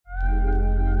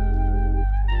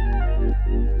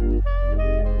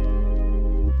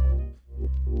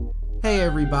Hey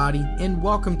everybody, and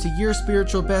welcome to Your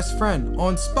Spiritual Best Friend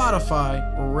on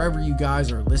Spotify or wherever you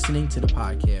guys are listening to the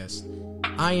podcast.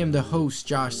 I am the host,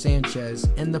 Josh Sanchez,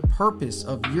 and the purpose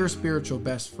of Your Spiritual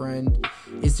Best Friend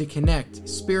is to connect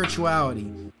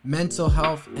spirituality, mental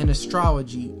health, and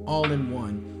astrology all in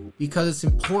one, because it's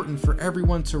important for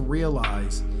everyone to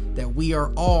realize that we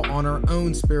are all on our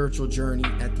own spiritual journey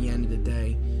at the end of the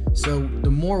day. So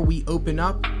the more we open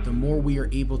up, the more we are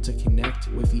able to connect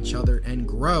with each other and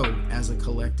grow as a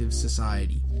collective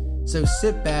society. So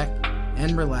sit back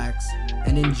and relax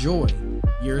and enjoy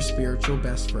Your Spiritual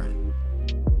Best Friend.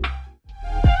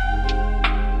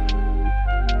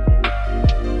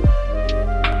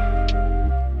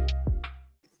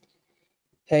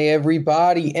 Hey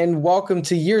everybody, and welcome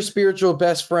to Your Spiritual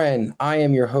Best Friend. I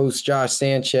am your host, Josh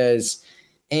Sanchez.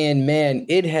 And man,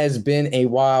 it has been a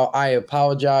while. I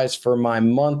apologize for my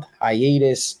month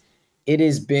hiatus. It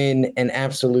has been an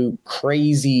absolute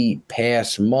crazy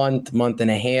past month and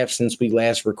a half since we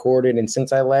last recorded and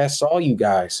since I last saw you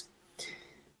guys.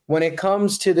 When it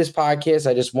comes to this podcast,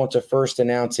 I just want to first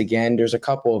announce again, there's a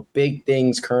couple of big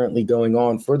things currently going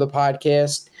on for the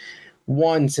podcast.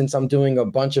 One, since I'm doing a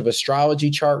bunch of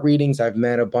astrology chart readings, I've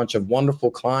met a bunch of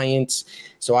wonderful clients.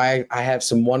 So I have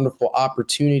some wonderful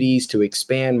opportunities to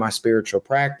expand my spiritual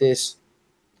practice.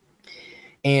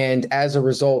 And as a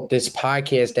result, this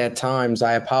podcast at times,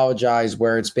 I apologize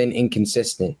where it's been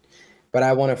inconsistent. But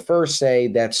I want to first say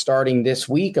that starting this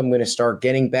week, I'm going to start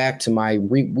getting back to my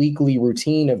weekly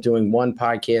routine of doing one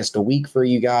podcast a week for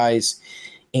you guys.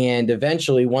 And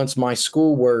eventually, once my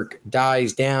schoolwork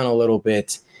dies down a little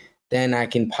bit, then I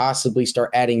can possibly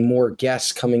start adding more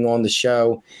guests coming on the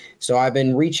show. So I've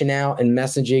been reaching out and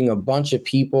messaging a bunch of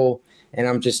people, and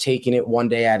I'm just taking it one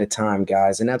day at a time,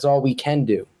 guys. And that's all we can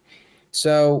do.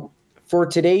 So for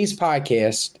today's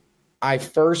podcast, I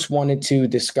first wanted to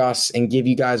discuss and give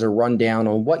you guys a rundown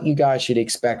on what you guys should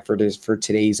expect for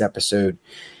today's episode.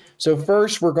 So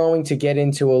first, we're going to get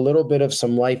into a little bit of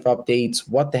some life updates,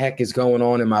 what the heck is going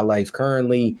on in my life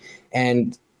currently,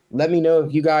 and let me know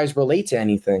if you guys relate to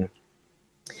anything.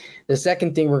 The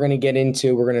second thing we're going to get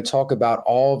into, we're going to talk about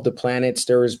all of the planets.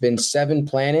 There has been 7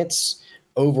 planets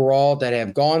overall that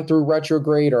have gone through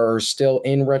retrograde or are still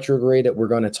in retrograde that we're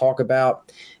going to talk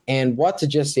about, and what to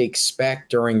just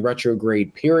expect during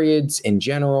retrograde periods in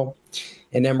general.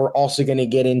 And then we're also going to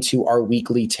get into our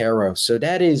weekly tarot. So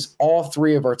that is all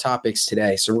 3 of our topics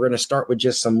today. So we're going to start with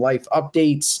just some life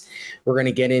updates. We're going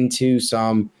to get into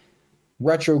some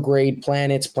retrograde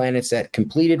planets that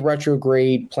completed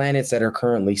retrograde, planets that are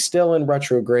currently still in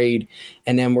retrograde,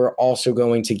 and then we're also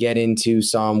going to get into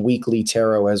some weekly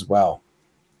tarot as well.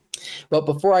 But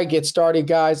before I get started,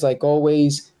 guys, like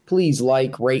always, please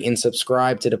like, rate, and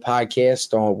subscribe to the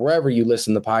podcast on wherever you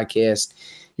listen to the podcast.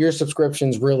 Your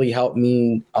subscriptions really help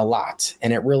me a lot,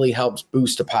 and it really helps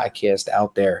boost the podcast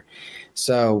out there.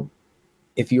 So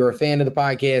if you're a fan of the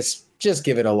podcast, just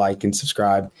give it a like and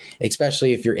subscribe,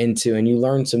 especially if you're into and you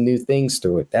learn some new things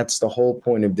through it. That's the whole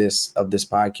point of this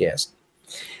podcast.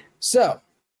 So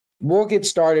we'll get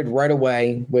started right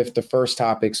away with the first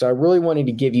topic. So I really wanted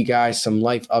to give you guys some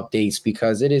life updates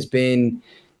because it has been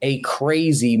a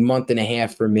crazy month and a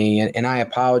half for me. And I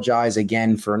apologize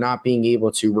again for not being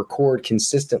able to record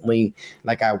consistently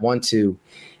like I want to.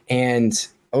 And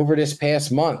over this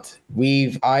past month,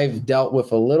 I've dealt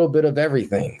with a little bit of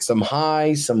everything, some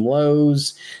highs, some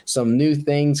lows, some new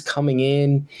things coming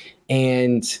in,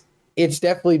 and it's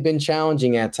definitely been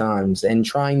challenging at times, and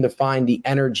trying to find the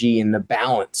energy and the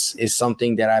balance is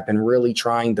something that I've been really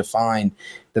trying to find,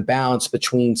 the balance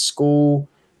between school,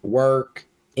 work,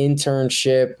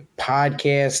 internship,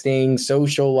 podcasting,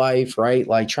 social life, right?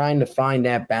 Like trying to find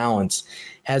that balance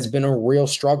has been a real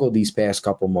struggle these past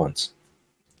couple months.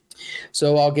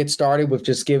 So I'll get started with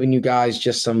just giving you guys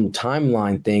just some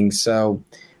timeline things. So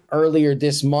earlier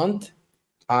this month,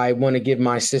 I want to give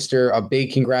my sister a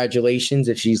big congratulations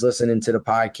if she's listening to the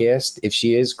podcast. If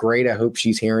she is, great. I hope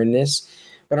she's hearing this.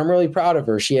 But I'm really proud of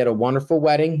her. She had a wonderful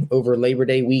wedding over Labor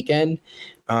Day weekend.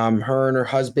 Her and her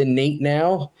husband, Nate,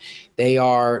 they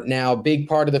are now a big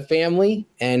part of the family.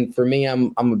 And for me,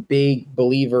 I'm a big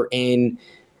believer in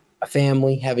a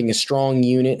family, having a strong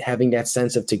unit, having that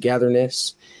sense of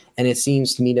togetherness. And it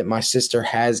seems to me that my sister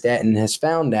has that and has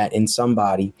found that in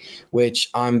somebody, which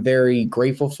I'm very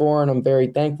grateful for and I'm very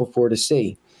thankful for to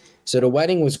see. So the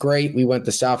wedding was great. We went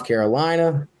to South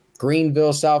Carolina,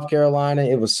 Greenville, South Carolina.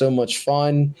 It was so much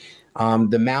fun.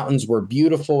 The mountains were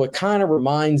beautiful. It kind of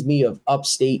reminds me of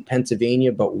upstate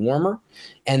Pennsylvania, but warmer.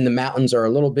 And the mountains are a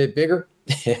little bit bigger.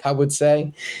 I would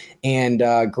say. And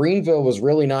Greenville was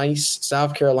really nice.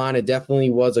 South Carolina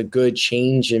definitely was a good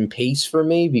change in pace for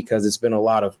me because it's been a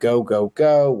lot of go, go,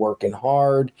 go, working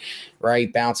hard,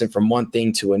 right? Bouncing from one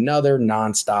thing to another,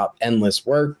 nonstop, endless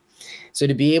work. So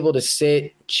to be able to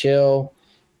sit, chill,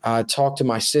 talk to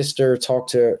my sister, talk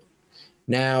to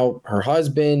now her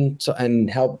husband, and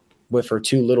help with her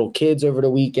two little kids over the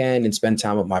weekend and spend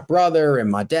time with my brother and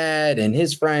my dad and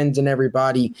his friends and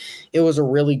everybody. It was a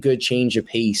really good change of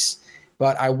pace.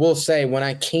 But I will say, when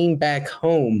I came back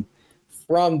home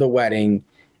from the wedding,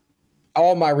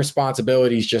 all my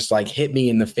responsibilities just like hit me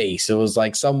in the face. It was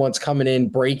like someone's coming in,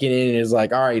 breaking in, and is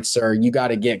like, all right, sir, you got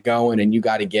to get going and you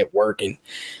got to get working.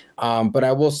 But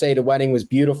I will say the wedding was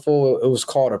beautiful. It was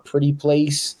called A Pretty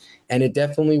Place, and it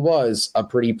definitely was a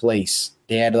pretty place.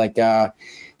 They had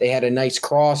they had a nice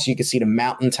cross. You could see the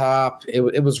mountaintop.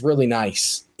 It was really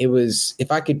nice. It was,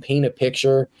 if I could paint a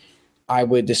picture, I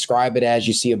would describe it as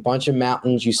you see a bunch of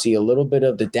mountains, you see a little bit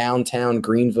of the downtown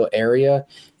Greenville area,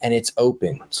 and it's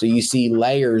open. So you see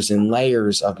layers and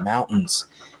layers of mountains.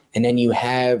 And then you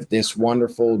have this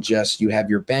wonderful, you have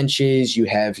your benches, you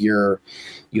have your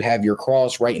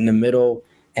cross right in the middle,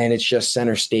 and it's just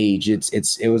center stage.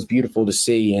 It was beautiful to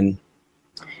see. And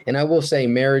I will say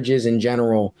marriages in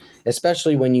general,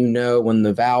 especially when when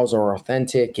the vows are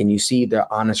authentic and you see the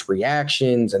honest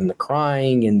reactions and the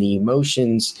crying and the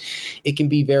emotions, it can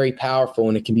be very powerful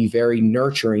and it can be very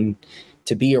nurturing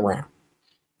to be around,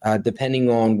 depending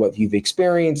on what you've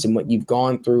experienced and what you've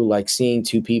gone through, like seeing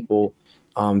two people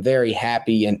very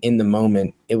happy and in the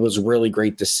moment. It was really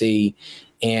great to see.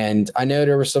 And I know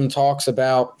there were some talks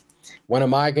about, when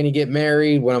am I going to get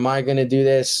married? When am I going to do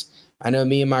this? I know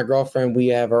me and my girlfriend, we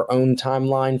have our own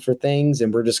timeline for things,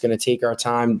 and we're just going to take our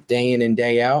time day in and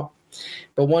day out.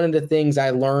 But one of the things I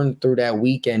learned through that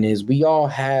weekend is we all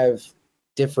have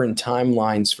different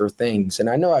timelines for things.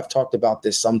 And I know I've talked about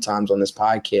this sometimes on this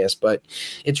podcast, but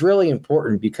it's really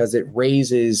important because it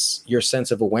raises your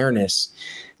sense of awareness.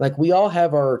 Like, we all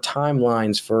have our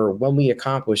timelines for when we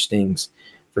accomplish things.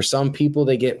 For some people,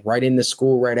 they get right into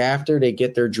school right after, they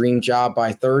get their dream job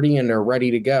by 30 and they're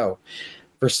ready to go.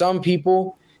 For some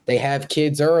people, they have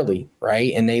kids early,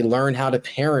 right? And they learn how to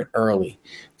parent early.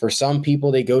 For some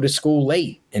people, they go to school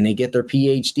late and they get their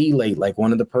PhD late, like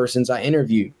one of the persons I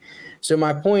interviewed. So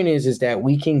my point is that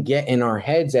we can get in our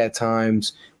heads at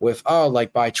times with,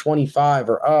 like by 25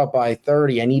 or by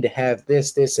 30, I need to have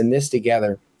this, this, and this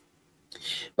together.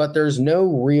 But there's no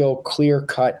real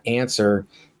clear-cut answer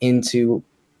into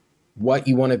what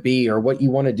you want to be or what you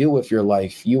want to do with your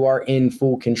life. You are in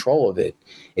full control of it.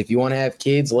 If you want to have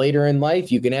kids later in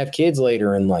life, you can have kids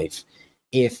later in life.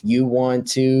 If you want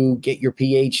to get your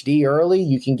PhD early,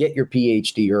 you can get your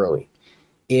PhD early.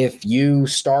 If you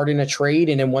start in a trade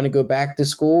and then want to go back to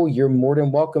school, you're more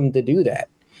than welcome to do that.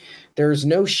 There's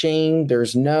no shame.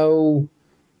 There's no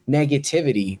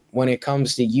negativity when it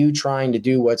comes to you trying to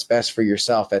do what's best for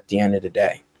yourself at the end of the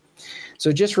day.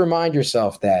 So just remind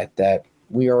yourself that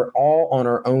we are all on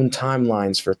our own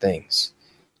timelines for things.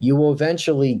 You will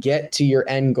eventually get to your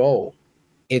end goal.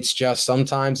 It's just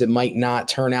sometimes it might not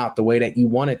turn out the way that you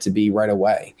want it to be right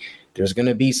away. There's going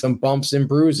to be some bumps and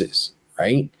bruises,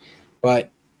 right?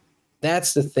 But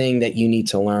that's the thing that you need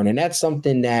to learn. And that's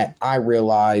something that I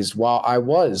realized while I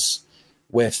was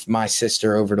with my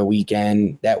sister over that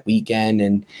weekend.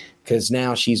 And because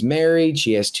now she's married,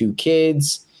 she has two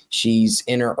kids, she's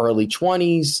in her early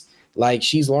 20s. Like,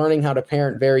 she's learning how to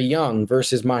parent very young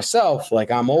versus myself. Like,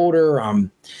 I'm older.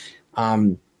 I'm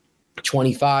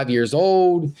 25 years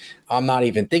old. I'm not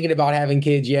even thinking about having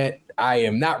kids yet. I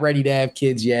am not ready to have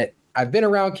kids yet. I've been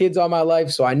around kids all my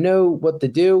life, so I know what to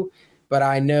do. But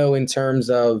I know in terms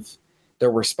of the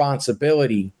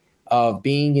responsibility of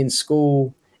being in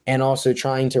school and also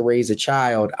trying to raise a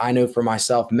child, I know for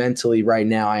myself mentally right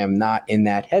now, I am not in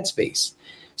that headspace.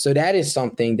 So that is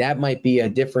something that might be a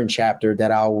different chapter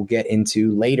that I will get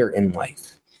into later in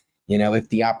life, if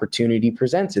the opportunity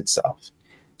presents itself.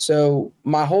 So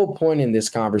my whole point in this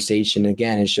conversation,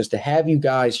 again, is just to have you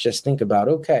guys just think about,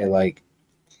 okay, like,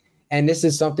 and this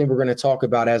is something we're going to talk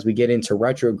about as we get into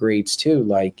retrogrades too.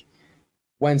 Like,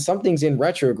 when something's in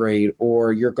retrograde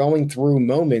or you're going through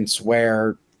moments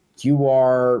where you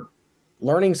are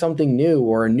learning something new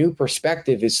or a new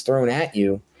perspective is thrown at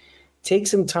you, take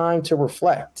some time to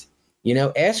reflect.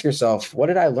 Ask yourself, what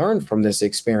did I learn from this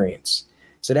experience?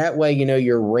 So that way,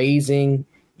 you're raising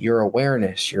your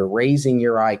awareness, you're raising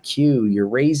your IQ, you're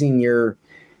raising your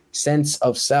sense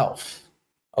of self.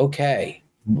 Okay,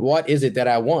 what is it that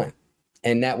I want?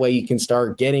 And that way you can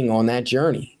start getting on that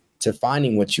journey to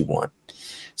finding what you want.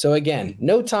 So again,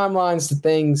 no timelines to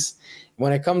things.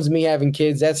 when it comes to me having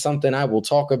kids, that's something I will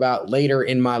talk about later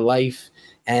in my life.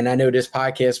 And I know this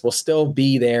podcast will still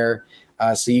be there.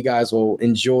 So you guys will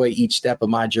enjoy each step of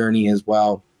my journey as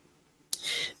well.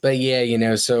 But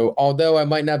yeah, so although I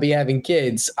might not be having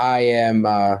kids, I'm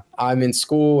in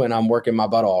school and I'm working my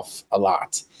butt off a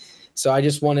lot. So I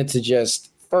just wanted to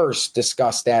just first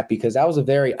discuss that because that was a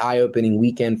very eye-opening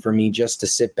weekend for me, just to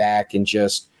sit back and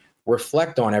just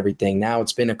reflect on everything. Now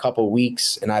it's been a couple of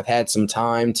weeks and I've had some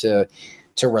time to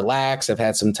relax. I've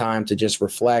had some time to just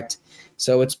reflect.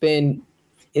 So it's been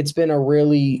a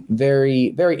really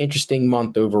very, very interesting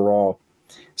month overall.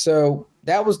 So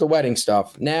that was the wedding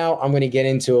stuff. Now I'm going to get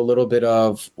into a little bit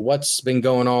of what's been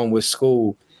going on with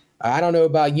school. I don't know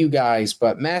about you guys,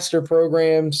 but master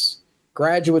programs,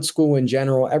 graduate school in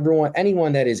general,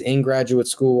 anyone that is in graduate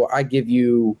school, I give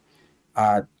you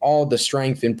all the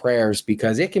strength and prayers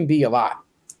because it can be a lot,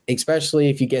 especially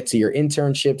if you get to your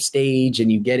internship stage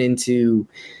and you get into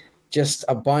just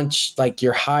a bunch like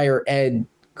your higher ed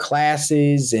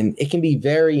classes, and it can be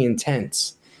very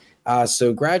intense.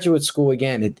 So graduate school,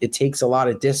 again, it takes a lot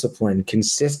of discipline,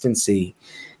 consistency,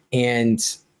 and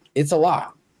it's a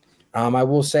lot. I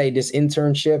will say this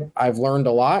internship, I've learned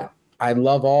a lot. I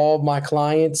love all my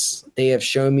clients. They have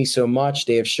shown me so much.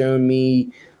 They have shown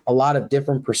me a lot of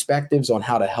different perspectives on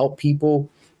how to help people.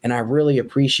 And I really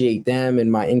appreciate them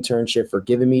and my internship for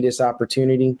giving me this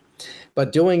opportunity.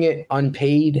 But doing it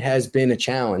unpaid has been a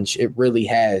challenge. It really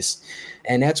has.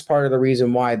 And that's part of the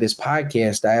reason why this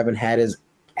podcast, I haven't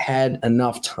had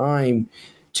enough time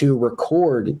to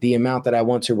record the amount that I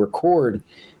want to record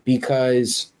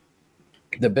because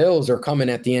the bills are coming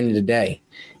at the end of the day.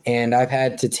 And I've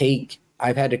had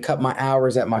to cut my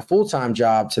hours at my full-time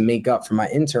job to make up for my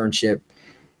internship.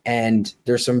 And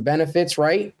there's some benefits,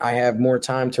 right? I have more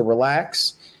time to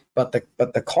relax, but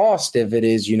the cost of it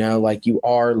is, like you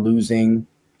are losing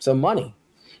some money.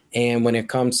 And when it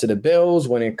comes to the bills,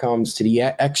 when it comes to the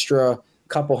extra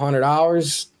couple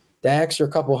 $100, the extra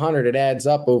couple hundred, it adds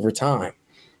up over time.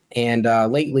 And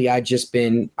lately I've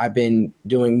been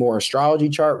doing more astrology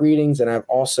chart readings, and I've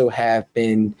also have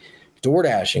been door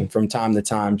dashing from time to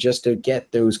time just to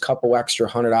get those couple extra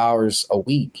 $100 a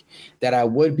week that I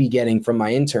would be getting from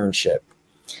my internship.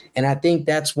 And I think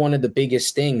that's one of the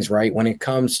biggest things, right? When it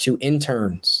comes to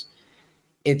interns,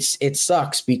 it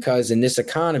sucks because in this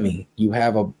economy, you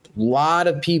have a lot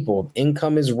of people,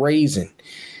 income is raising.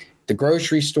 The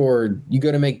grocery store, you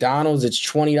go to McDonald's, it's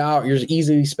 $20. You're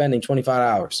easily spending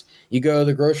 $25. You go to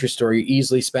the grocery store, you're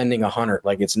easily spending $100,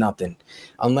 like it's nothing.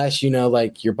 Unless,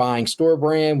 like you're buying store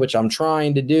brand, which I'm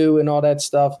trying to do and all that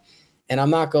stuff. And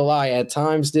I'm not gonna lie, at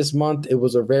times this month, it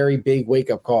was a very big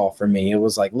wake-up call for me. It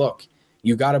was like, look,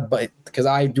 you gotta, because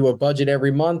I do a budget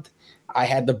every month. I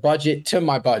had the budget to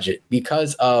my budget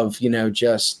because of,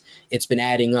 just it's been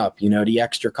adding up, the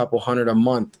extra couple hundred a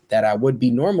month that I would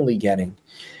be normally getting.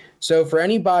 So for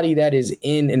anybody that is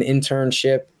in an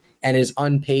internship and is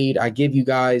unpaid, I give you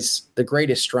guys the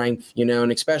greatest strength,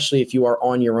 and especially if you are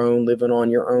on your own, living on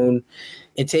your own,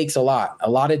 it takes a lot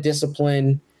of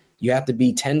discipline. You have to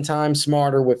be 10 times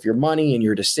smarter with your money and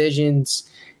your decisions.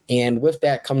 And with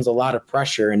that comes a lot of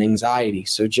pressure and anxiety.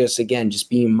 So just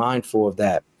being mindful of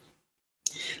that.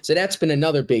 So that's been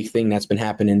another big thing that's been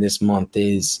happening this month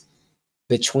is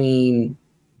between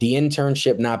the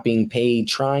internship not being paid,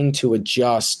 trying to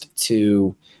adjust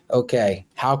to, okay,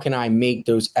 how can I make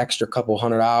those extra couple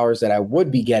 $100 that I would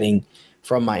be getting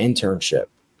from my internship?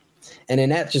 And then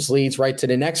that just leads right to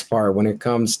the next part when it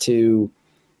comes to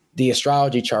the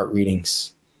astrology chart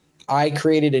readings. I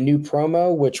created a new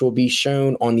promo, which will be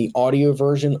shown on the audio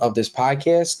version of this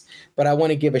podcast, but I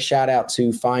want to give a shout out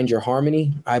to Find Your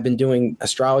Harmony. I've been doing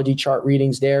astrology chart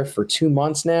readings there for 2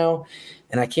 months now,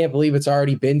 and I can't believe it's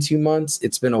already been 2 months.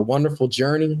 It's been a wonderful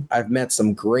journey. I've met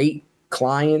some great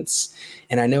clients,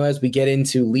 and I know as we get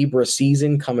into Libra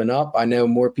season coming up, I know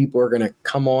more people are going to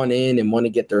come on in and want to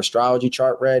get their astrology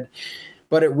chart read,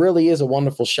 but it really is a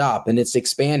wonderful shop, and it's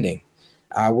expanding.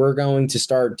 We're going to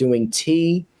start doing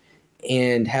tea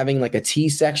and having like a tea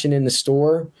section in the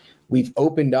store. We've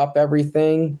opened up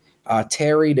everything.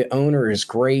 Terry, the owner, is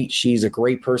great. She's a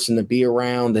great person to be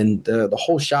around, and the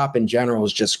whole shop in general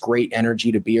is just great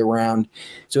energy to be around.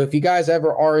 So if you guys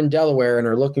ever are in Delaware and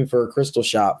are looking for a crystal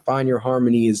shop, Find Your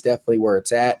Harmony is definitely where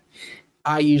it's at.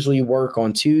 I usually work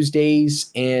on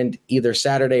Tuesdays and either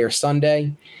Saturday or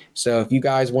Sunday. So if you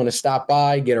guys want to stop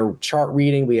by, get a chart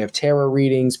reading, we have tarot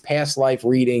readings, past life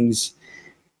readings,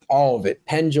 all of it,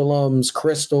 pendulums,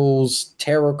 crystals,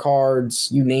 tarot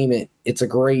cards, you name it. It's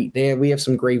we have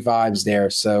some great vibes there.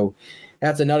 So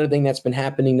that's another thing that's been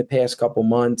happening the past couple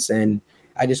months. And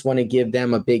I just want to give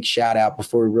them a big shout out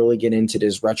before we really get into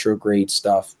this retrograde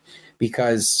stuff,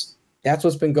 because that's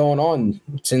what's been going on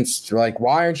since, like,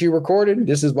 why aren't you recording?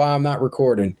 This is why I'm not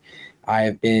recording. I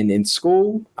have been in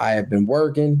school. I have been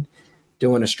working,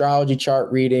 doing astrology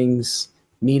chart readings,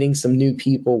 meeting some new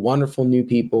people, wonderful new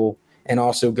people, and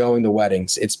also going to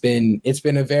weddings. It's been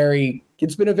a very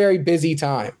busy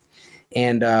time.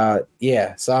 And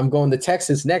so I'm going to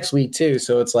Texas next week too.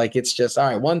 So it's just, all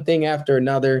right, one thing after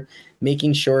another,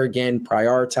 making sure, again,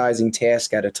 prioritizing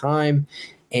task at a time.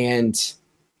 And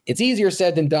it's easier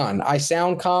said than done. I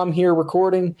sound calm here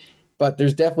recording, but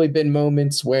there's definitely been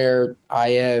moments where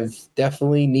I have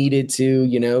definitely needed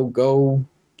to, go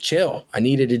chill. I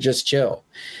needed to just chill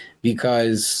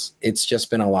because it's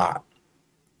just been a lot.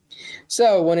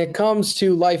 So when it comes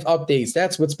to life updates,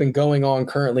 that's what's been going on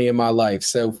currently in my life.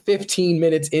 So 15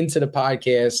 minutes into the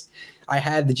podcast, I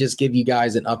had to just give you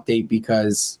guys an update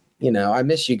because, I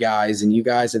miss you guys, and you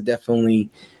guys have definitely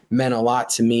meant a lot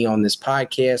to me on this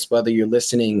podcast, whether you're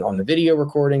listening on the video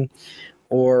recording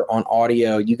or on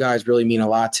audio. You guys really mean a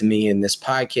lot to me in this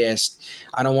podcast.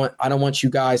 I don't want you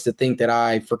guys to think that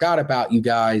I forgot about you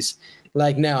guys.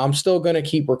 Like, no, I'm still going to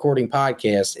keep recording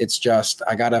podcasts. It's just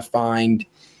I got to find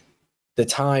the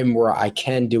time where I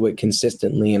can do it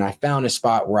consistently, and I found a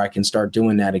spot where I can start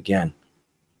doing that again.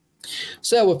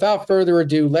 So without further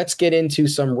ado, let's get into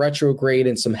some retrograde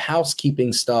and some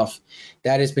housekeeping stuff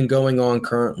that has been going on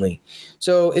currently.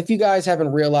 So if you guys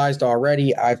haven't realized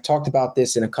already, I've talked about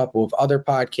this in a couple of other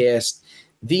podcasts.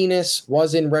 Venus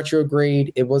was in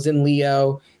retrograde. It was in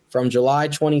Leo from July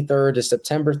 23rd to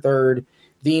September 3rd.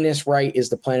 Venus, right, is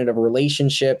the planet of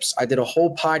relationships. I did a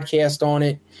whole podcast on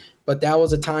it. But that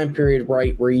was a time period,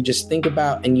 right, where you just think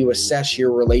about and you assess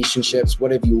your relationships.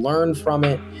 What have you learned from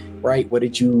it, right?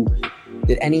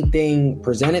 Did anything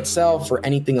present itself or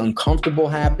anything uncomfortable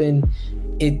happen?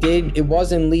 It did. It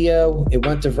was in Leo. It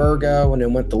went to Virgo and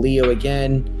then went to Leo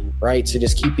again, right? So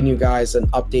just keeping you guys an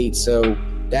update. So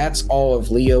that's all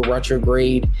of Leo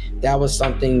retrograde. That was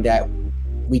something that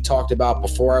we talked about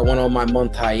before I went on my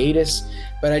month hiatus,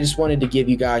 but I just wanted to give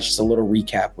you guys just a little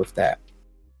recap with that.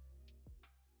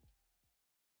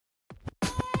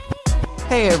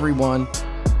 Hey everyone,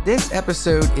 this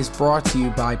episode is brought to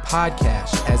you by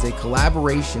Podcash as a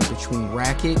collaboration between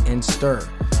Racket and Stir.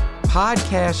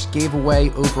 Podcash gave away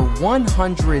over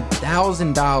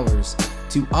 $100,000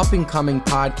 to up-and-coming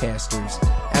podcasters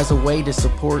as a way to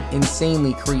support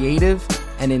insanely creative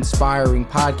and inspiring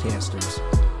podcasters.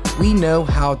 We know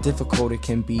how difficult it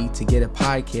can be to get a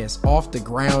podcast off the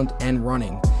ground and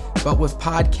running, but with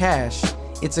Podcash,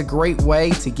 it's a great way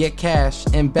to get cash,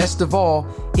 and best of all,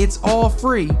 it's all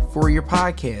free for your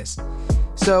podcast.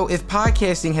 So if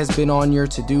podcasting has been on your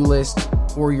to-do list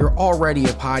or you're already a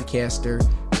podcaster,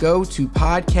 go to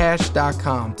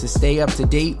podcash.com to stay up to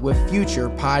date with future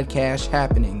podcast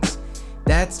happenings.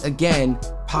 That's, again,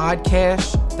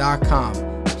 podcash.com,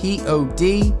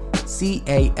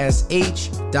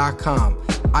 podcash.com.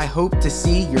 I hope to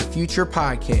see your future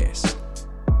podcast.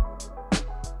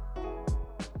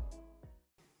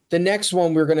 The next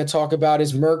one we're going to talk about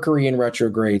is Mercury in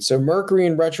retrograde. So Mercury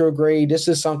in retrograde, this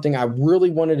is something I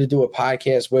really wanted to do a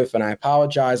podcast with, and I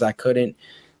apologize I couldn't.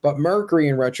 But Mercury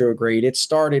in retrograde, it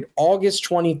started August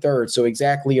 23rd, so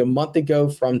exactly a month ago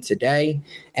from today,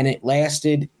 and it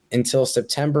lasted until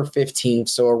September 15th.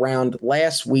 So around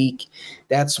last week,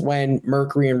 that's when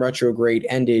Mercury in retrograde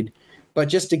ended. But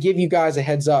just to give you guys a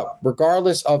heads up,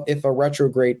 regardless of if a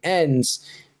retrograde ends,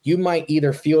 you might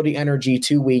either feel the energy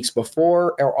 2 weeks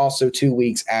before or also 2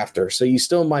 weeks after. So you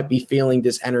still might be feeling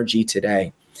this energy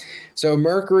today. So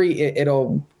Mercury, it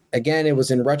was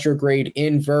in retrograde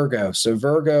in Virgo. So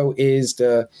Virgo is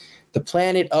the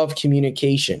planet of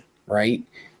communication, right?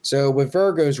 So with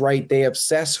Virgos, right, they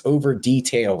obsess over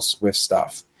details with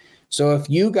stuff. So if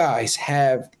you guys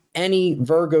have any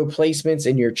Virgo placements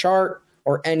in your chart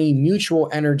or any mutual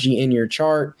energy in your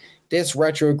chart, this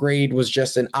retrograde was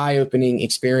just an eye-opening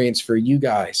experience for you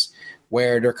guys,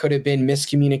 where there could have been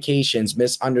miscommunications,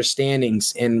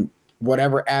 misunderstandings in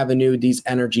whatever avenue these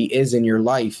energy is in your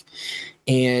life.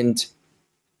 And,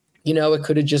 it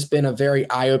could have just been a very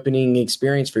eye-opening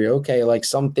experience for you. Okay, like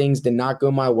some things did not go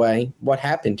my way. What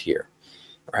happened here,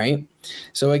 right?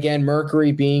 So again,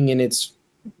 Mercury being in its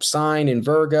sign in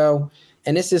Virgo,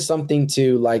 and this is something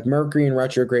to, like, Mercury in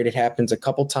retrograde, it happens a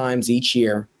couple times each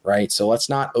year, right? So let's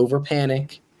not over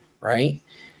panic, right?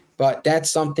 But that's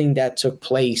something that took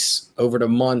place over the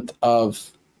month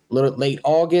of late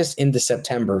August into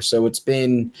September. So it's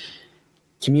been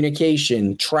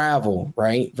communication, travel,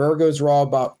 right? Virgos are all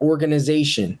about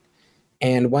organization,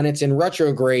 And when it's in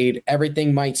retrograde,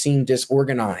 everything might seem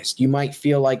disorganized. You might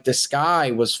feel like the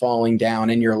sky was falling down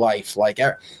in your life. Like,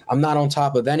 I'm not on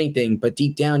top of anything, but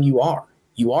deep down you are.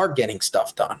 You are getting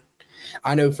stuff done.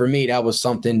 I know for me, that was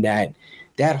something that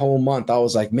whole month I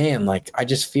was like, man, like I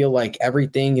just feel like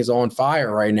everything is on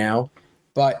fire right now,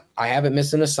 but I haven't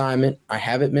missed an assignment. I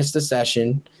haven't missed a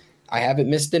session. I haven't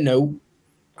missed a note.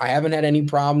 I haven't had any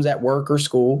problems at work or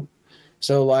school.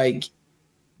 So like,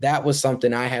 that was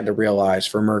something I had to realize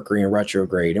for Mercury in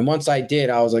retrograde. And once I did,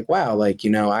 I was like, wow, like,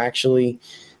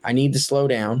 I need to slow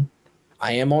down.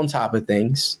 I am on top of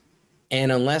things.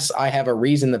 And unless I have a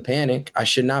reason to panic, I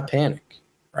should not panic,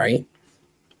 right?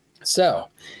 So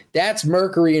that's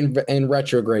Mercury in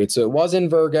retrograde. So it was in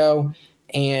Virgo.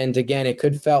 And again, it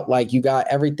could felt like you got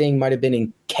everything might have been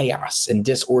in chaos and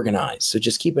disorganized. So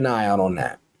just keep an eye out on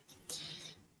that.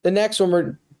 The next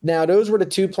one now those were the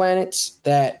two planets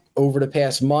that over the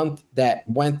past month that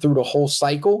went through the whole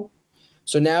cycle.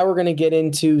 So now we're going to get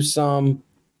into some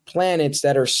planets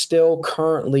that are still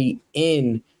currently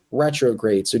in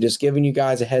retrograde. So just giving you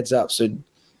guys a heads up. So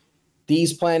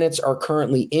these planets are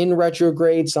currently in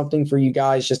retrograde, something for you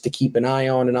guys just to keep an eye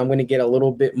on. And I'm going to get a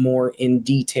little bit more in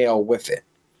detail with it.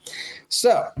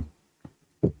 So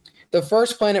the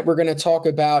first planet we're going to talk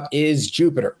about is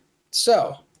Jupiter.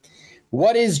 So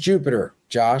what is Jupiter,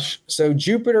 Josh? So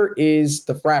Jupiter is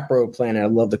the frat bro planet, I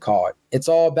love to call it. It's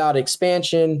all about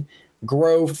expansion,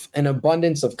 growth, and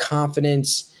abundance of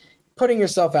confidence, putting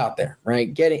yourself out there,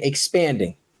 right?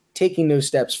 Expanding, taking those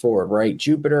steps forward, right?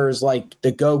 Jupiter is like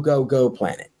the go, go, go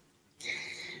planet.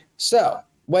 So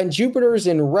when Jupiter is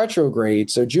in retrograde,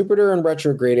 so Jupiter in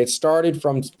retrograde, it started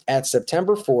at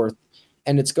September 4th,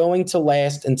 and it's going to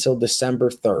last until December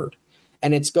 3rd.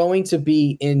 And it's going to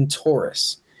be in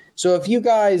Taurus. So if you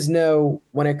guys know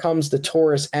when it comes to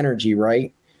Taurus energy,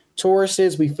 right? Taurus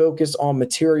is we focus on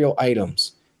material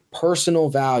items, personal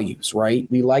values, right?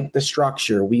 We like the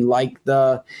structure. We like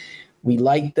the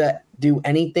do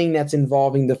anything that's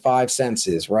involving the five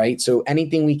senses, right? So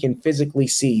anything we can physically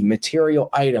see, material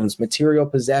items, material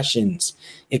possessions.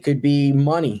 It could be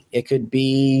money. It could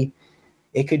be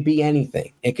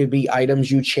anything. It could be items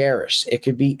you cherish. It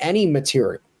could be any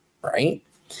material, right?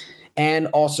 And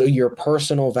also your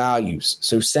personal values.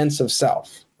 So sense of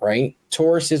self, right?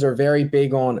 Tauruses are very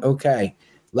big on, okay,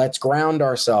 let's ground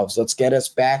ourselves. Let's get us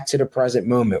back to the present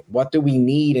moment. What do we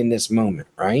need in this moment,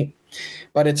 right?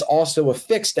 But it's also a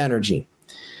fixed energy.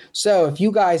 So if you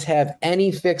guys have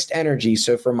any fixed energy,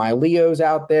 so for my Leos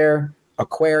out there,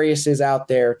 Aquariuses out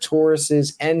there,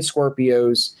 Tauruses and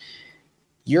Scorpios,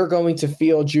 you're going to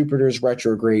feel Jupiter's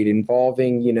retrograde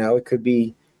involving, it could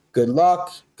be good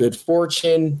luck, good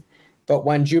fortune. But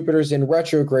when Jupiter's in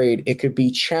retrograde, it could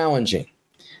be challenging.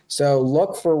 So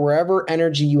look for wherever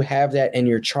energy you have that in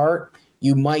your chart,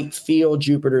 you might feel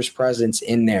Jupiter's presence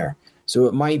in there. So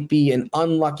it might be an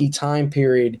unlucky time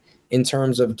period in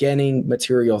terms of getting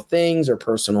material things or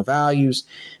personal values.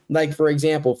 Like, for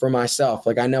example, for myself,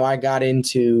 like I know I got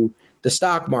into the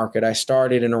stock market. I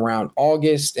started in around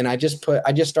August, and I just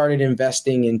started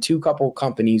investing in couple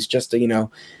companies just to,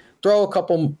 throw a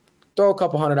couple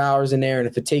 $100 in there. And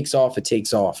if it takes off, it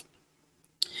takes off.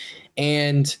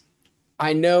 And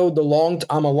I know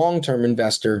I'm a long-term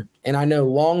investor, and I know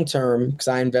long-term because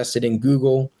I invested in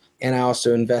Google and I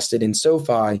also invested in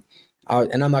SoFi.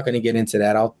 And I'm not going to get into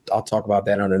that. I'll talk about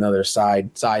that on another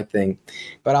side thing.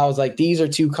 But I was like, these are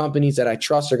two companies that I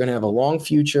trust are going to have a long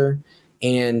future.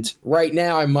 And right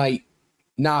now I might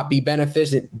not be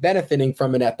benefiting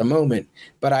from it at the moment,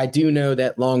 but I do know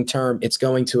that long term it's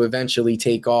going to eventually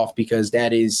take off because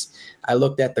I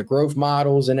looked at the growth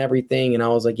models and everything, and I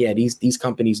was like, yeah, these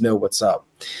companies know what's up.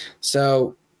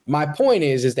 So my point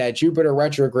is that Jupiter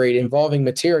retrograde involving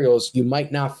materials, you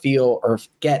might not feel or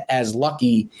get as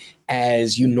lucky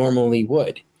as you normally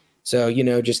would. So,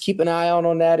 just keep an eye out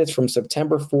on that. It's from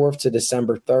September 4th to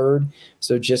December 3rd.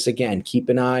 So just again, keep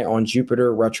an eye on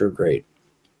Jupiter retrograde.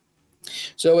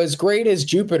 So as great as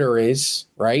Jupiter is,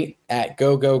 right, at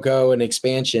go, go, go and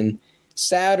expansion,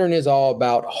 Saturn is all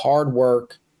about hard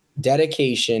work,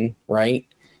 dedication, right?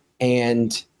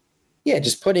 And yeah,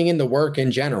 just putting in the work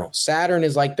in general. Saturn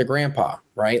is like the grandpa,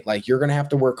 right? Like you're going to have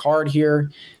to work hard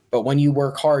here, but when you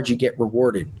work hard, you get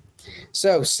rewarded.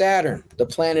 So Saturn, the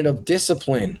planet of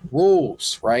discipline,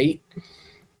 rules, right?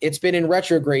 It's been in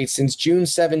retrograde since June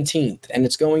 17th, and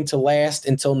it's going to last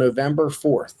until November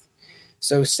 4th.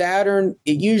 So Saturn,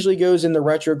 it usually goes in the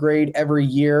retrograde every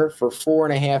year for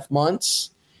 4.5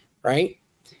 months, right?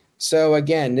 So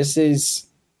again, this is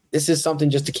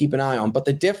something just to keep an eye on. But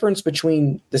the difference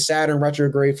between the Saturn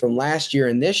retrograde from last year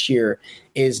and this year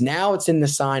is now it's in the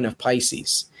sign of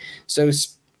Pisces. So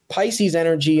Pisces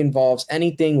energy involves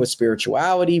anything with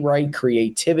spirituality, right?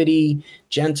 Creativity,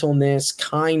 gentleness,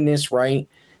 kindness, right?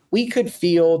 We could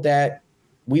feel that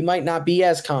we might not be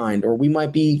as kind, or we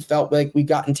might be felt like we've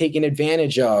gotten taken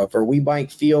advantage of, or we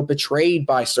might feel betrayed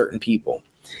by certain people.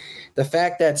 The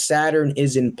fact that Saturn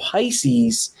is in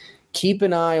Pisces, keep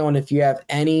an eye on if you have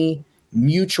any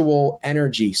mutual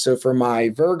energy. So for my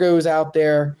Virgos out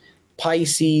there,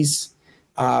 Pisces,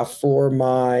 for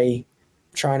my,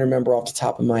 trying to remember off the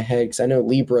top of my head, because I know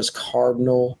Libra's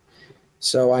cardinal.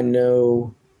 So I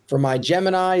know for my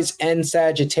Geminis and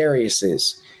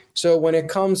Sagittariuses. So when it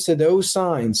comes to those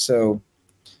signs, so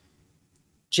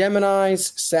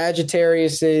Geminis,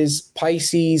 Sagittariuses,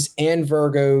 Pisces, and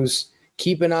Virgos,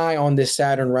 keep an eye on this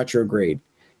Saturn retrograde.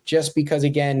 Just because,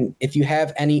 again, if you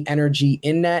have any energy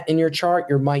in that in your chart,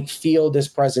 you might feel this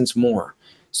presence more.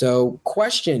 So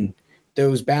question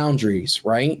those boundaries,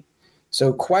 right?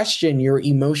 So question your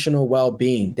emotional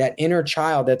well-being, that inner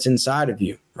child that's inside of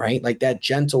you, right? Like that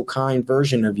gentle, kind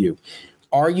version of you.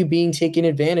 Are you being taken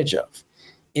advantage of?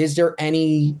 Is there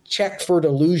any check for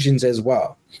delusions as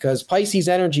well? Because Pisces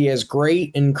energy, as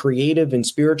great and creative and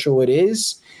spiritual it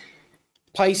is,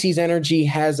 Pisces energy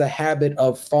has a habit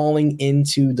of falling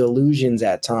into delusions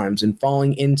at times and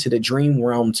falling into the dream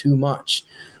realm too much.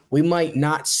 We might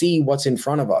not see what's in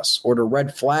front of us or the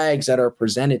red flags that are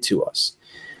presented to us.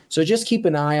 So just keep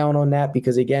an eye out on that,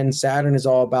 because again, Saturn is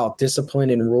all about discipline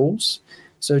and rules.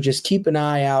 So just keep an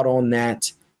eye out on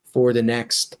that for the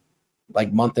next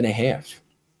month and a half.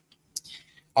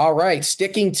 All right,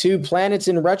 sticking to planets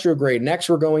in retrograde. Next,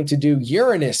 we're going to do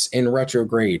Uranus in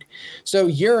retrograde. So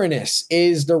Uranus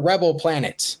is the rebel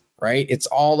planet, right? It's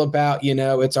all about,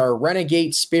 it's our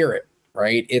renegade spirit,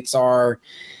 right? It's our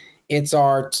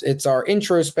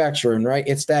introspection, right?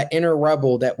 It's that inner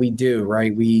rebel that we do,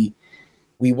 right? We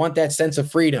want that sense of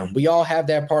freedom. We all have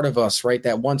that part of us, right?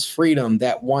 That wants freedom,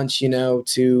 that wants,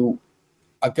 to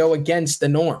go against the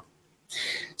norm.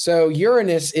 So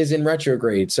Uranus is in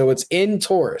retrograde. So it's in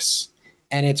Taurus,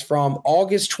 and it's from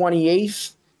August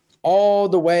 28th all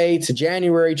the way to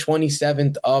January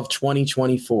 27th of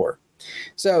 2024.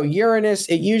 So Uranus,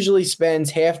 it usually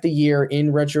spends half the year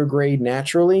in retrograde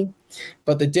naturally.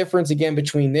 But the difference again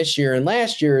between this year and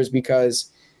last year is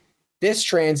because this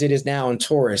transit is now in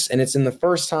Taurus, and it's in the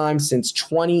first time since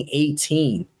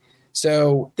 2018.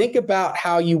 So think about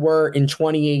how you were in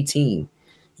 2018.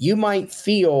 You might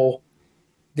feel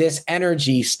this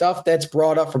energy, stuff that's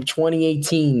brought up from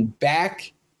 2018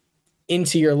 back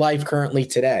into your life currently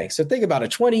today. So think about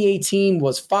it. 2018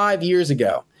 was 5 years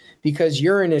ago, because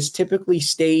Uranus typically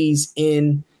stays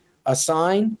in a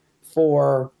sign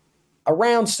for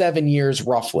around 7 years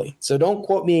roughly. So don't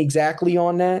quote me exactly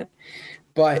on that.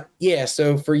 But yeah,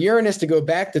 so for Uranus to go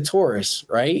back to Taurus,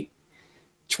 right?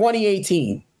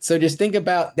 2018. So just think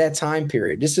about that time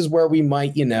period. This is where we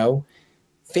might,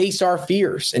 face our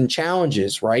fears and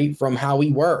challenges, right? From how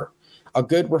we were. A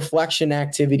good reflection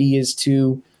activity is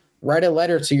to write a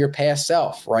letter to your past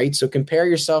self, right? So compare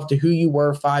yourself to who you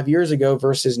were 5 years ago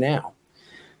versus now.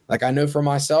 Like I know for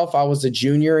myself, I was a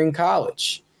junior in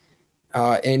college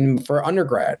and for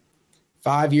undergrad.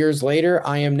 5 years later,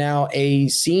 I am now a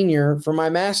senior for my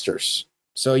master's.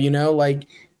 So,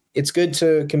 it's good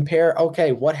to compare,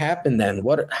 okay, what happened then?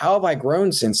 How have I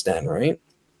grown since then, right?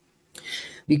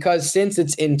 Because since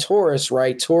it's in Taurus,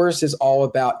 right? Taurus is all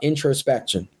about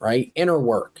introspection, right? Inner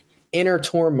work, inner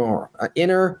turmoil.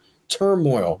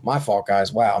 My fault,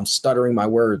 guys. Wow, I'm stuttering my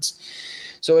words.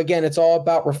 So again, it's all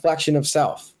about reflection of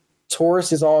self.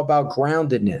 Taurus is all about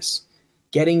groundedness,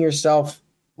 getting yourself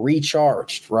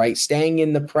recharged, right? Staying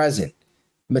in the present,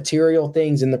 material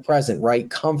things in the present, right?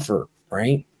 Comfort,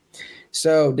 right?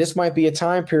 So this might be a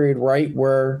time period, right,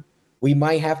 where we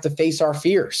might have to face our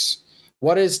fears.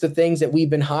 What is the things that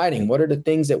we've been hiding? What are the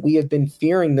things that we have been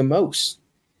fearing the most?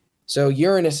 So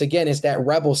Uranus, again, is that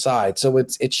rebel side. So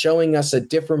it's showing us a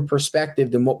different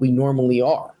perspective than what we normally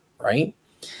are, right?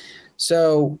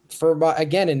 So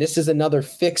and this is another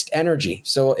fixed energy.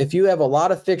 So if you have a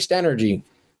lot of fixed energy,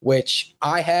 which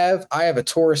I have a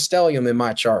Taurus stellium in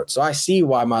my chart. So I see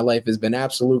why my life has been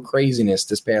absolute craziness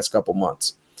this past couple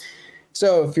months.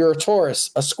 So if you're a Taurus,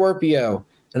 a Scorpio,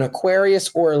 an Aquarius,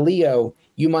 or a Leo,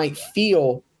 you might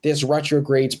feel this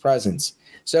retrograde's presence.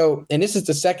 So, and this is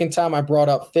the second time I brought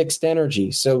up fixed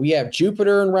energy. So we have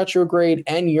Jupiter in retrograde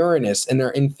and Uranus, and they're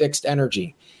in fixed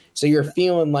energy. So you're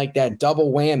feeling like that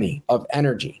double whammy of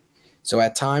energy. So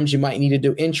at times you might need to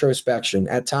do introspection.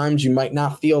 At times you might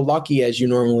not feel lucky as you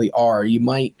normally are. You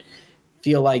might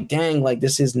feel like, dang, like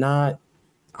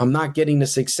I'm not getting the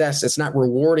success. It's not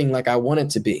rewarding like I want it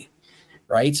to be,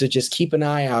 right? So just keep an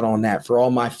eye out on that for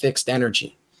all my fixed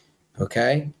energy.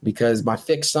 Okay? Because my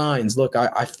fixed signs, look,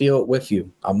 I feel it with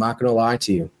you. I'm not going to lie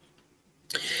to you.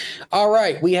 All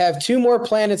right, we have 2 more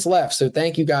planets left. So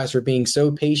thank you guys for being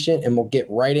so patient, and we'll get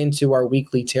right into our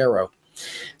weekly tarot.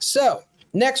 So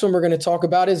next one we're going to talk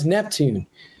about is Neptune.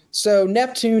 So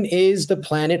Neptune is the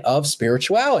planet of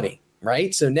spirituality,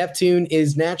 right? So Neptune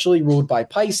is naturally ruled by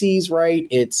Pisces, right?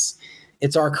 It's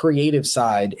our creative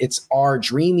side. It's our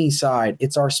dreamy side.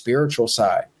 It's our spiritual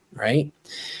side, right?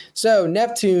 So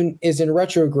Neptune is in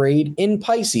retrograde in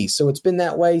Pisces. So it's been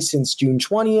that way since June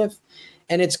 20th,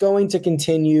 and it's going to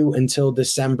continue until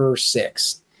December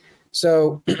 6th.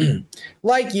 So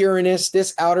like Uranus,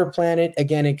 this outer planet,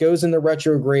 again, it goes in the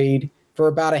retrograde for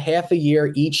about a half a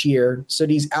year each year. So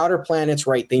these outer planets,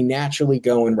 right, they naturally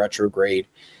go in retrograde.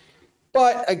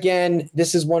 But again,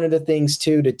 this is one of the things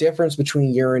too, the difference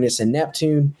between Uranus and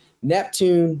Neptune.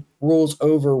 Neptune rules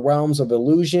over realms of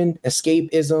illusion,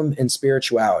 escapism, and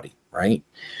spirituality, right?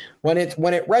 When it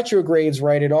retrogrades,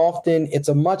 right, it's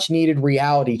a much needed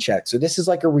reality check. So this is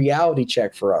like a reality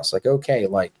check for us. Like, okay,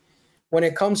 like when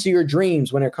it comes to your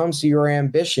dreams, when it comes to your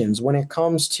ambitions, when it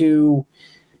comes to,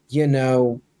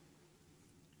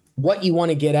 what you want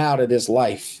to get out of this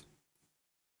life,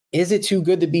 is it too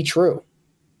good to be true?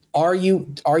 Are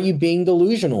you being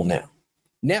delusional now?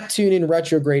 Neptune in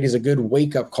retrograde is a good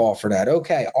wake-up call for that.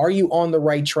 Okay, are you on the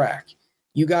right track?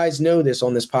 You guys know this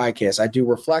on this podcast. I do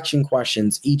reflection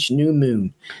questions each new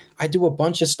moon. I do a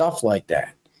bunch of stuff like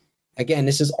that. Again,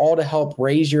 this is all to help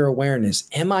raise your awareness.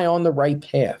 Am I on the right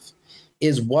path?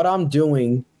 Is what I'm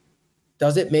doing,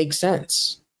 does it make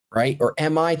sense, right? Or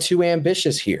am I too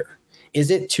ambitious here? Is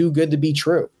it too good to be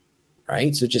true,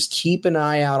 right? So just keep an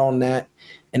eye out on that.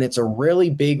 And it's a really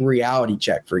big reality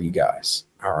check for you guys.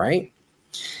 All right.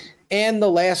 And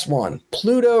the last one,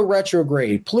 Pluto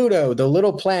retrograde. Pluto, the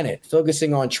little planet,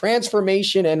 focusing on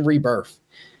transformation and rebirth.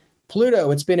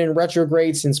 Pluto, it's been in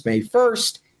retrograde since May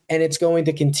 1st, and it's going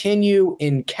to continue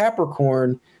in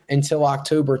Capricorn until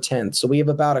October 10th. So we have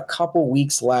about a couple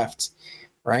weeks left,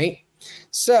 right?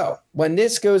 So when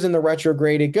this goes in the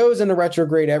retrograde, it goes in the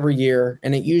retrograde every year,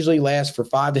 and it usually lasts for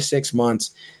 5 to 6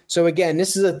 months. So again,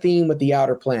 this is a theme with the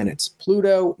outer planets,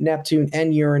 Pluto, Neptune,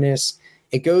 and Uranus.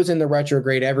 It goes in the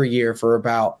retrograde every year for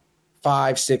about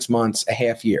 5, 6 months, a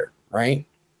half year, right?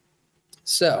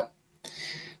 So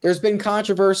there's been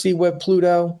controversy with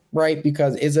Pluto, right?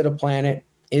 Because is it a planet?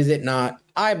 Is it not?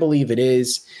 I believe it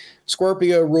is.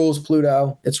 Scorpio rules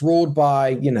Pluto. It's ruled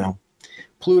by,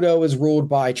 Pluto is ruled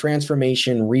by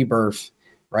transformation, rebirth,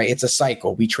 right? It's a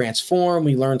cycle. We transform,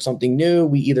 we learn something new.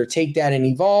 We either take that and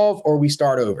evolve, or we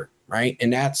start over, right?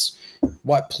 And that's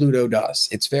what Pluto does.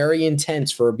 It's very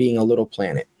intense for being a little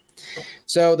planet.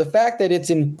 So the fact that it's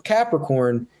in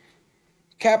Capricorn,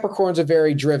 Capricorns are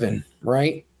very driven,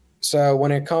 right? So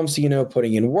when it comes to,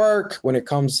 putting in work, when it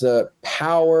comes to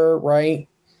power, right?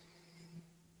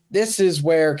 This is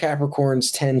where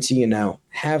Capricorns tend to,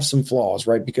 have some flaws,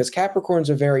 right? Because Capricorns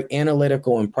are very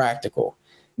analytical and practical,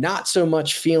 not so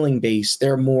much feeling based.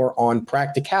 They're more on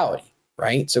practicality,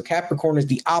 right? So Capricorn is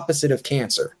the opposite of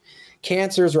Cancer.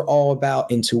 Cancers are all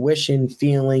about intuition,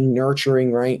 feeling,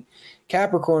 nurturing, right?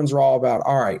 Capricorns are all about,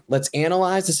 all right, let's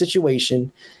analyze the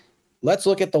situation. Let's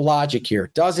look at the logic here.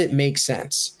 Does it make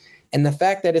sense? And the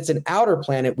fact that it's an outer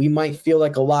planet, we might feel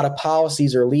like a lot of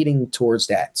policies are leading towards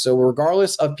that. So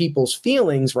regardless of people's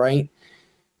feelings, right,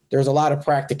 there's a lot of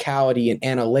practicality and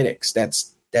analytics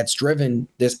that's driven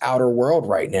this outer world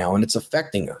right now, and it's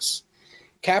affecting us.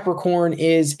 Capricorn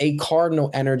is a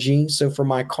cardinal energy. So for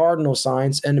my cardinal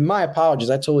signs, and my apologies,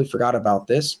 I totally forgot about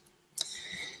this.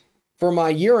 For my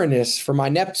Uranus, my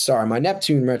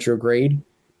Neptune retrograde,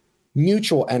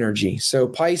 mutual energy. So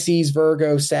Pisces,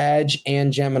 Virgo, Sag,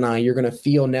 and Gemini, you're going to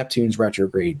feel Neptune's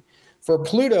retrograde. For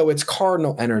Pluto, it's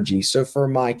cardinal energy. So for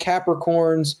my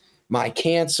Capricorns, my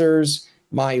Cancers,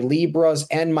 my Libras,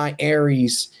 and my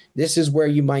Aries, this is where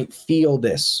you might feel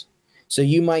this. So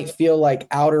you might feel like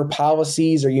outer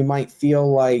policies, or you might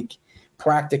feel like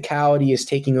practicality is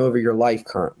taking over your life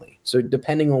currently. So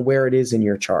depending on where it is in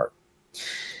your chart.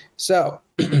 So,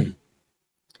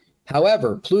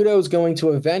 however, Pluto is going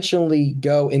to eventually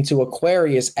go into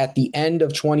Aquarius at the end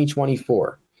of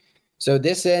 2024. So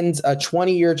this ends a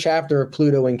 20-year chapter of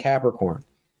Pluto in Capricorn.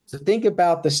 So think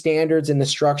about the standards and the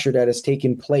structure that has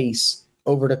taken place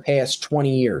over the past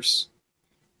 20 years.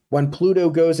 When Pluto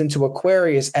goes into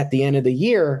Aquarius at the end of the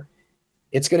year,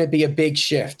 it's going to be a big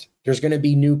shift. There's going to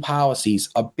be new policies.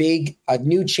 A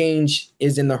new change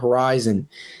is in the horizon.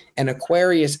 And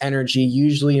Aquarius energy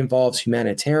usually involves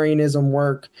humanitarianism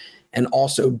work and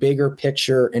also bigger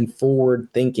picture and forward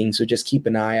thinking. So just keep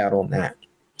an eye out on that.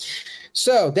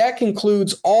 So that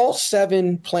concludes all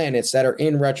 7 planets that are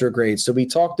in retrograde. So we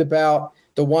talked about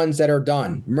the ones that are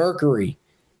done, Mercury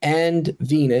and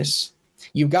Venus.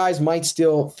 You guys might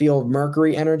still feel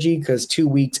Mercury energy because 2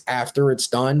 weeks after it's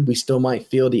done, we still might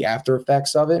feel the after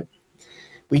effects of it.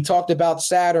 We talked about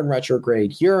Saturn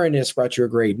retrograde, Uranus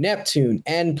retrograde, Neptune,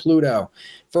 and Pluto.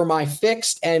 For my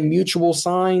fixed and mutual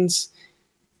signs,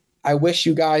 I wish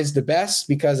you guys the best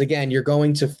because, again, you're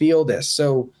going to feel this.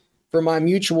 So for my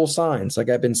mutual signs, like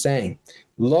I've been saying,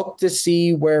 look to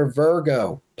see where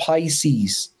Virgo,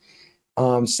 Pisces,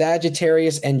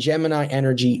 Sagittarius, and Gemini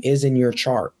energy is in your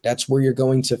chart. That's where you're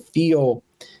going to feel,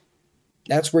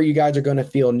 that's where you guys are going to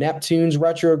feel Neptune's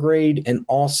retrograde and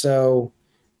also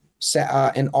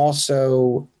Saturn's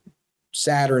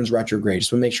retrograde.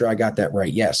 Just want to make sure I got that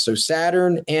right. Yes. So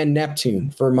Saturn and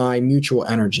Neptune for my mutual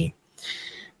energy.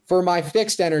 For my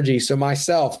fixed energy, so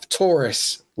myself,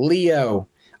 Taurus, Leo,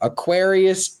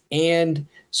 Aquarius, and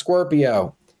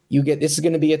Scorpio. This is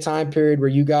going to be a time period where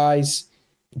you guys,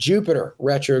 Jupiter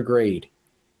retrograde,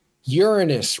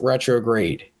 Uranus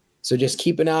retrograde. So just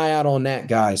keep an eye out on that,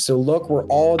 guys. So look where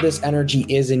all this energy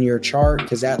is in your chart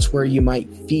because that's where you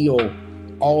might feel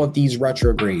all of these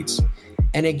retrogrades.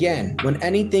 And again, when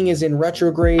anything is in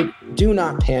retrograde, do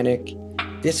not panic.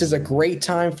 This is a great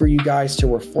time for you guys to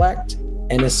reflect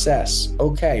and assess,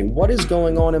 okay, what is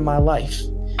going on in my life?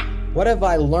 What have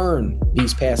I learned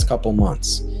these past couple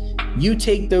months? You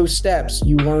take those steps,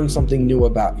 you learn something new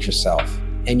about yourself,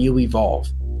 and you evolve.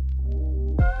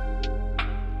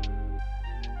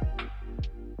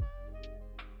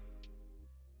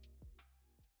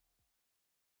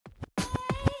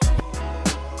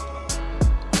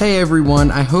 Hey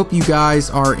everyone, I hope you guys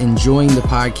are enjoying the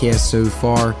podcast so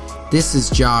far. This is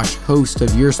Josh, host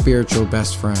of Your Spiritual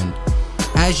Best Friend.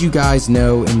 As you guys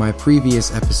know, in my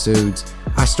previous episodes,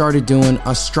 I started doing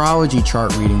astrology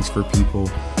chart readings for people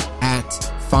at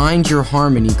Find Your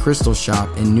Harmony Crystal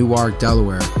Shop in Newark,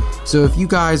 Delaware. So if you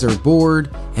guys are bored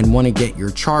and want to get your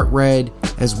chart read,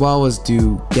 as well as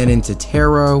get into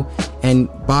tarot and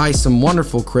buy some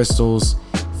wonderful crystals,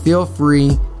 feel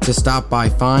free to stop by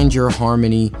Find Your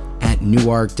Harmony at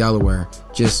Newark, Delaware.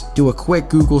 Just do a quick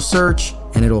Google search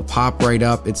and it'll pop right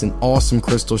up. It's an awesome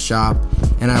crystal shop,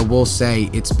 and I will say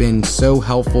it's been so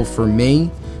helpful for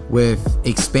me with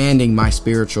expanding my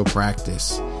spiritual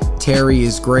practice. Terry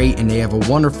is great and they have a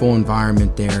wonderful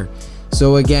environment there.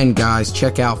 So again, guys,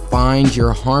 check out Find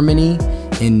Your Harmony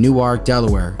in Newark,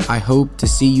 Delaware. I hope to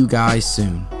see you guys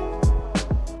soon.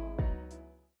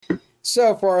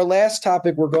 So for our last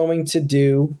topic, we're going to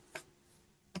do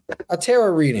a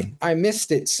tarot reading. I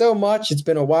missed it so much. It's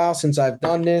been a while since I've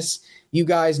done this. You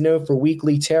guys know for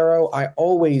weekly tarot, I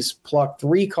always pluck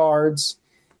 3 cards,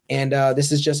 and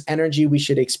this is just energy we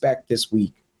should expect this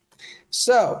week.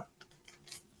 So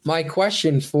my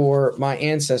question for my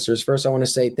ancestors, first I want to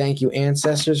say thank you,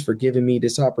 ancestors, for giving me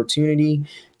this opportunity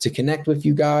to connect with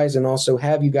you guys and also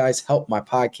have you guys help my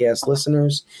podcast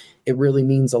listeners. It really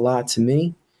means a lot to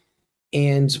me.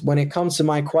 And when it comes to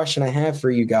my question I have for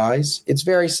you guys, it's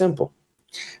very simple.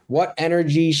 What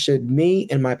energy should me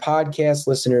and my podcast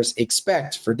listeners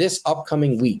expect for this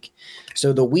upcoming week?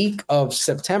 So the week of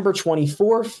September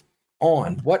 24th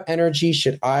on, what energy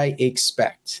should I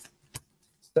expect?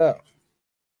 So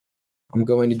I'm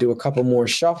going to do a couple more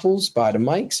shuffles by the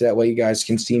mic so that way you guys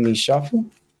can see me shuffle.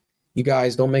 You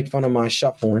guys don't make fun of my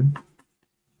shuffling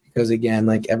because, again,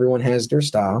 like everyone has their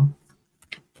style.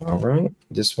 All right,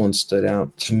 this one stood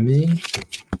out to me.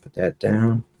 Put that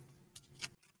down.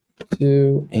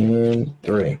 2 and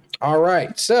 3. All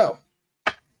right, so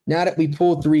now that we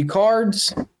pulled 3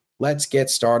 cards, let's get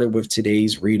started with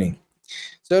today's reading.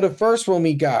 So the first one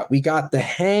we got the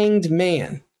Hanged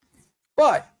Man,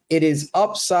 but it is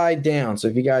upside down. So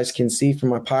if you guys can see from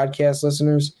my podcast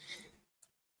listeners.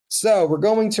 So we're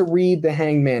going to read the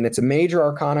Hanged Man. It's a major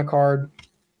arcana card.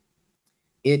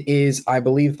 It is, I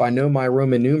believe, if I know my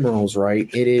Roman numerals right,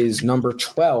 it is number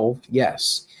 12.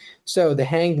 Yes. So the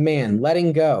Hanged Man,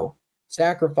 letting go,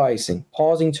 sacrificing,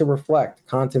 pausing to reflect,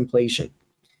 contemplation.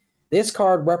 This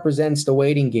card represents the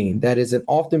waiting game that is an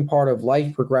often part of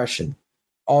life progression.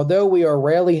 Although we are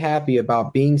rarely happy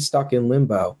about being stuck in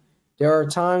limbo, there are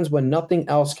times when nothing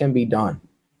else can be done,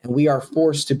 and we are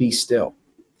forced to be still.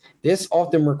 This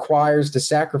often requires the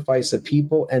sacrifice of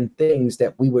people and things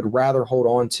that we would rather hold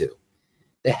on to.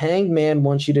 The Hanged Man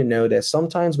wants you to know that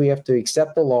sometimes we have to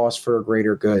accept the loss for a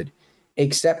greater good.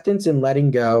 Acceptance and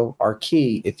letting go are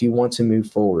key if you want to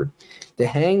move forward. The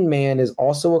Hanged Man is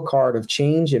also a card of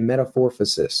change and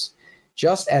metamorphosis.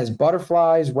 Just as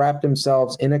butterflies wrap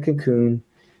themselves in a cocoon,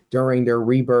 during their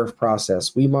rebirth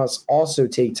process. We must also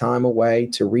take time away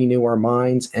to renew our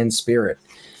minds and spirit.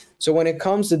 So when it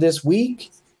comes to this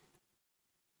week,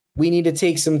 we need to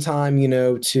take some time,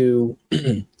 to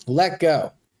let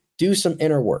go, do some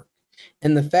inner work.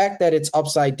 And the fact that it's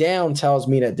upside down tells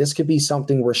me that this could be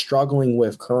something we're struggling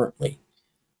with currently,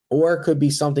 or it could be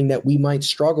something that we might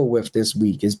struggle with this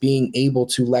week, is being able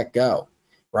to let go,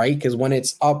 right? Because when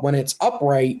it's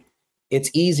upright,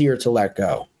 it's easier to let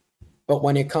go. But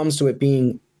when it comes to it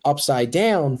being upside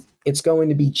down, it's going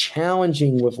to be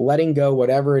challenging with letting go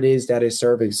whatever it is that is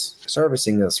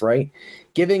servicing us, right?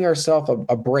 Giving ourselves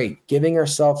a break, giving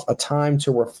ourselves a time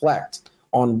to reflect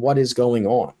on what is going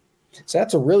on. So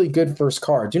that's a really good first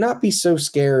card. Do not be so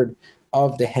scared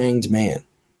of the Hanged Man.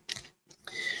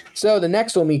 So the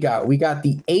next one we got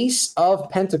the Ace of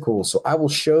Pentacles. So I will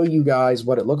show you guys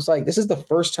what it looks like. This is the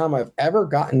first time I've ever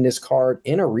gotten this card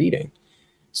in a reading.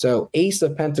 So Ace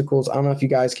of Pentacles, I don't know if you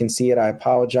guys can see it. I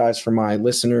apologize for my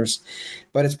listeners,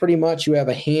 but it's pretty much you have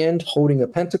a hand holding a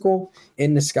pentacle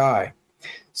in the sky.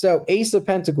 So Ace of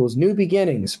Pentacles, new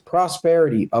beginnings,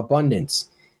 prosperity, abundance.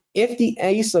 If the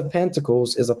Ace of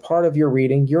Pentacles is a part of your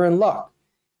reading, you're in luck.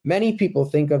 Many people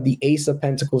think of the Ace of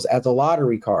Pentacles as a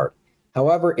lottery card.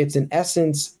 However, its in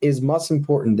essence is much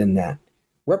important than that.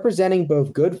 Representing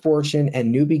both good fortune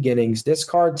and new beginnings, this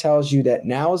card tells you that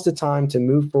now is the time to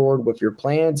move forward with your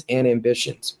plans and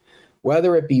ambitions.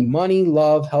 Whether it be money,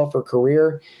 love, health, or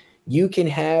career, you can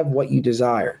have what you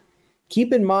desire.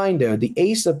 Keep in mind, though, the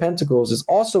Ace of Pentacles is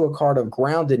also a card of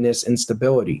groundedness and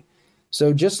stability.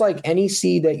 So just like any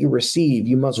seed that you receive,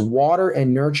 you must water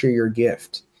and nurture your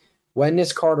gift. When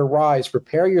this card arrives,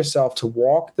 prepare yourself to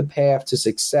walk the path to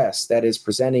success that is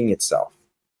presenting itself.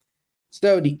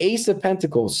 So the Ace of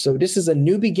Pentacles, so this is a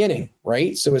new beginning,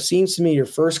 right? So it seems to me your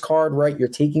first card, right? You're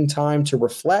taking time to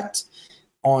reflect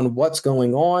on what's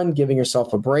going on, giving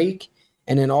yourself a break,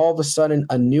 and then all of a sudden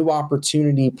a new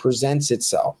opportunity presents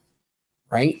itself,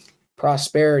 right?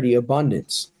 Prosperity,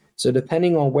 abundance. So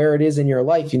depending on where it is in your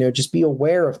life, just be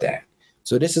aware of that.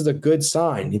 So this is a good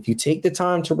sign. If you take the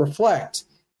time to reflect,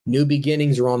 new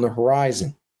beginnings are on the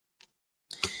horizon.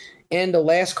 And the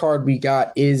last card we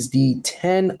got is the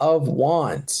 10 of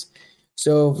Wands.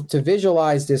 So to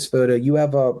visualize this photo, you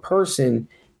have a person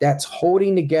that's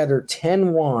holding together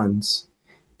 10 wands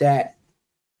that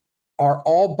are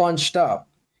all bunched up.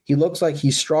 He looks like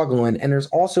he's struggling, and there's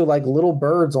also like little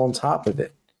birds on top of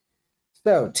it.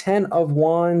 So 10 of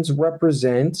Wands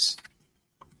represents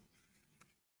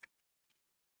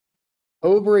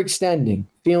overextending,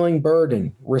 feeling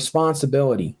burden,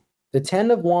 responsibility. The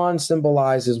 10 of Wands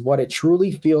symbolizes what it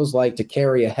truly feels like to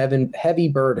carry a heavy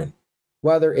burden.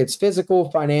 Whether it's physical,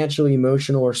 financial,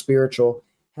 emotional, or spiritual,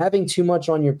 having too much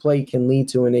on your plate can lead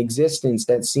to an existence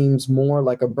that seems more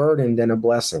like a burden than a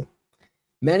blessing.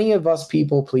 Many of us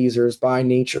people pleasers by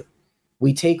nature.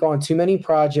 We take on too many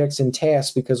projects and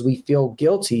tasks because we feel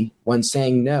guilty when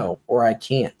saying no or I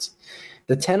can't.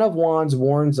 The 10 of Wands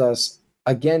warns us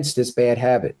against this bad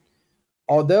habit.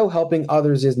 Although helping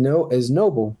others is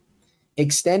noble,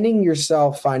 extending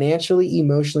yourself financially,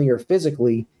 emotionally, or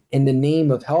physically in the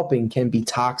name of helping can be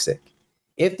toxic.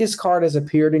 If this card has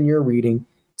appeared in your reading,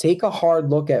 take a hard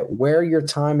look at where your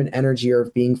time and energy are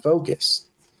being focused.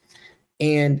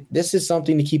 And this is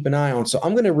something to keep an eye on. So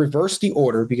I'm going to reverse the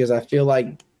order because I feel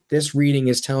like this reading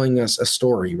is telling us a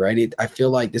story, right? I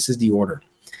feel like this is the order.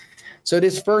 So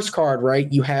this first card,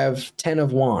 right, you have 10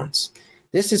 of Wands.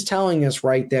 This is telling us,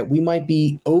 right, that we might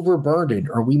be overburdened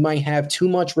or we might have too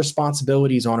much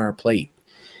responsibilities on our plate.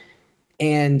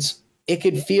 And it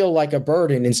could feel like a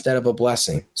burden instead of a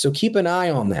blessing. So keep an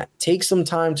eye on that. Take some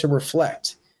time to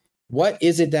reflect. What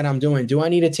is it that I'm doing? Do I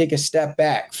need to take a step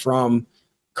back from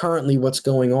currently what's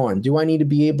going on? Do I need to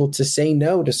be able to say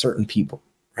no to certain people,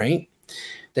 right?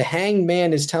 The Hanged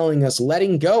Man is telling us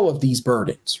letting go of these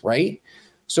burdens, right?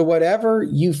 So whatever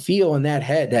you feel in that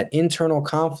head, that internal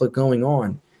conflict going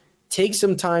on, take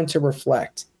some time to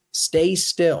reflect, stay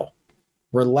still,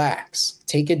 relax,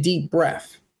 take a deep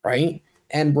breath, right?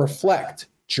 And reflect,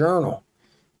 journal.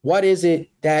 What is it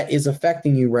that is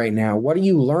affecting you right now? What are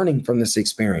you learning from this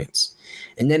experience?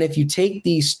 And then if you take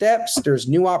these steps, there's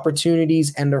new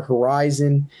opportunities and a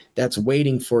horizon that's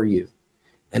waiting for you,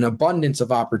 an abundance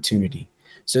of opportunity.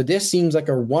 So this seems like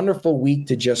a wonderful week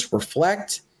to just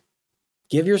reflect.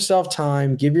 Give yourself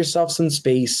time, give yourself some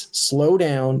space, slow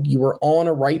down. You are on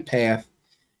a right path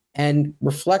and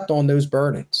reflect on those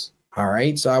burdens. All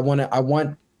right. So I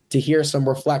want to hear some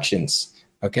reflections.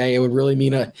 Okay. It would really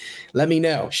mean let me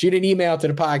know. Shoot an email to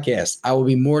the podcast. I will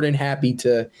be more than happy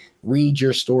to read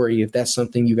your story if that's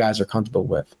something you guys are comfortable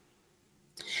with.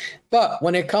 But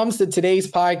when it comes to today's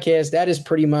podcast, that is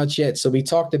pretty much it. So we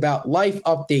talked about life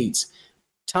updates,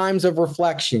 times of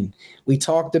reflection. We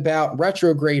talked about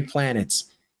retrograde planets,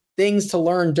 things to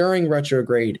learn during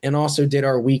retrograde, and also did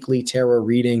our weekly tarot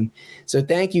reading. So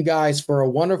thank you guys for a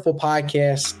wonderful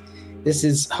podcast. This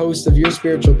is host of Your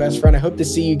Spiritual Best Friend. I hope to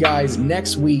see you guys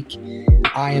next week.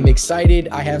 I am excited.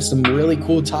 I have some really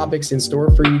cool topics in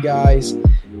store for you guys.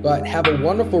 But have a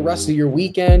wonderful rest of your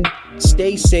weekend.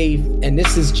 Stay safe. And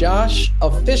this is Josh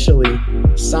officially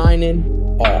signing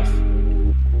off.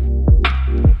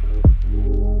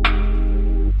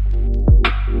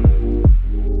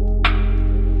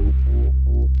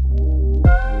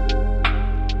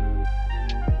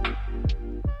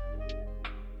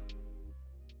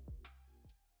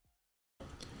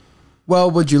 Well,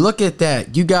 would you look at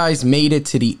that? You guys made it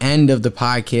to the end of the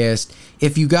podcast.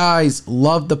 If you guys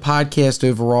love the podcast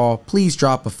overall, please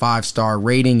drop a 5-star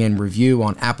rating and review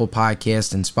on Apple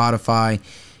Podcasts and Spotify.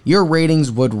 Your ratings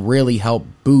would really help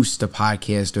boost the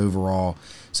podcast overall.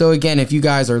 So again, if you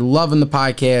guys are loving the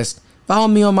podcast, follow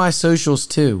me on my socials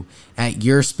too at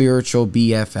Your Spiritual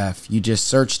BFF. You just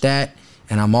search that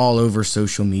and I'm all over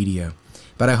social media.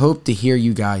 But I hope to hear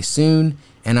you guys soon.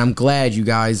 And I'm glad you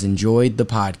guys enjoyed the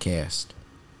podcast.